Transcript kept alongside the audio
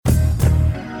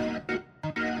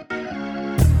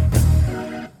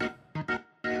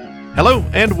Hello,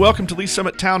 and welcome to Lee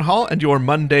Summit Town Hall and your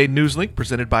Monday News Link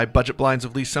presented by Budget Blinds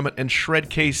of Lee Summit and Shred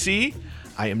KC.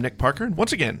 I am Nick Parker, and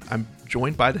once again, I'm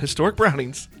joined by the historic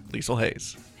Brownings, Liesl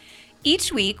Hayes.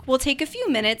 Each week, we'll take a few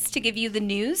minutes to give you the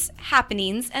news,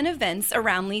 happenings, and events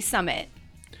around Lee Summit.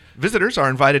 Visitors are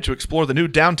invited to explore the new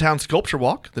Downtown Sculpture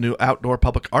Walk. The new outdoor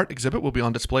public art exhibit will be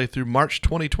on display through March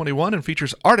 2021 and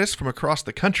features artists from across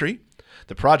the country.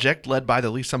 The project, led by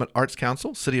the Lee Summit Arts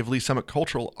Council, City of Lee Summit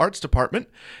Cultural Arts Department,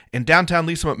 and downtown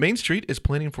Lee Summit Main Street, is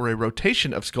planning for a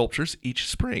rotation of sculptures each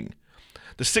spring.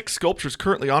 The 6 sculptures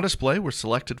currently on display were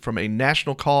selected from a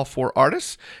national call for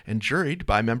artists and juried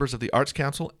by members of the Arts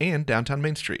Council and downtown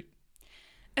Main Street.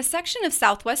 A section of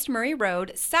Southwest Murray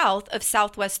Road, south of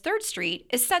Southwest 3rd Street,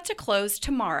 is set to close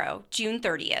tomorrow, June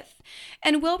 30th,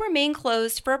 and will remain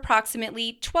closed for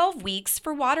approximately 12 weeks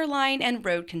for waterline and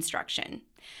road construction.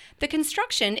 The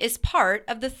construction is part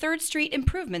of the 3rd Street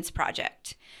Improvements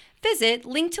Project. Visit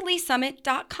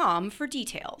linktoleesummit.com for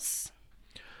details.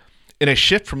 In a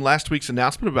shift from last week's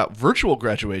announcement about virtual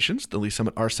graduations, the Lee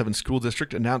Summit R7 School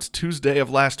District announced Tuesday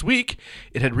of last week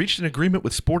it had reached an agreement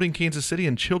with Sporting Kansas City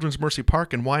and Children's Mercy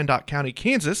Park in Wyandotte County,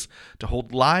 Kansas, to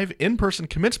hold live in-person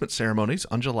commencement ceremonies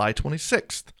on July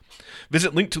 26th.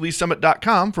 Visit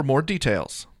linktoleesummit.com for more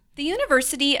details. The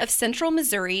University of Central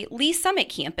Missouri Lee Summit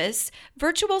campus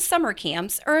virtual summer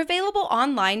camps are available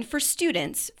online for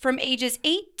students from ages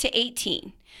 8 to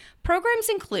 18. Programs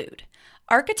include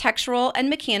architectural and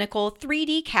mechanical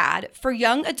 3D CAD for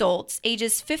young adults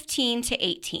ages 15 to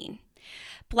 18,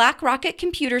 Black Rocket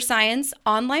Computer Science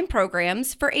online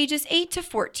programs for ages 8 to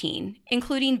 14,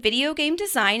 including video game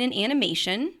design and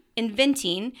animation,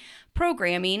 inventing,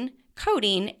 programming,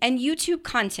 coding, and YouTube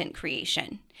content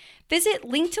creation. Visit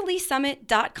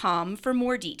linktoleesummit.com for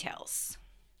more details.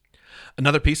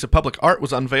 Another piece of public art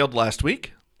was unveiled last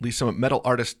week. Lee Summit metal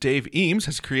artist Dave Eames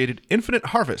has created Infinite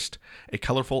Harvest, a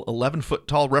colorful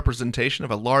 11-foot-tall representation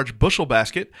of a large bushel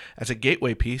basket as a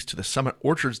gateway piece to the Summit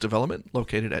Orchards development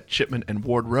located at Chipman and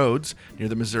Ward Roads near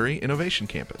the Missouri Innovation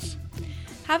Campus.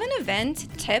 Have an event,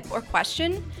 tip, or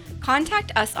question?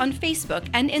 Contact us on Facebook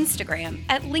and Instagram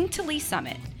at Link to Lee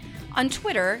Summit, on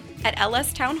Twitter at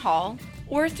LS Town Hall,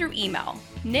 or through email,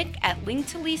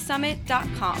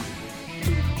 nick@linktoleesummit.com.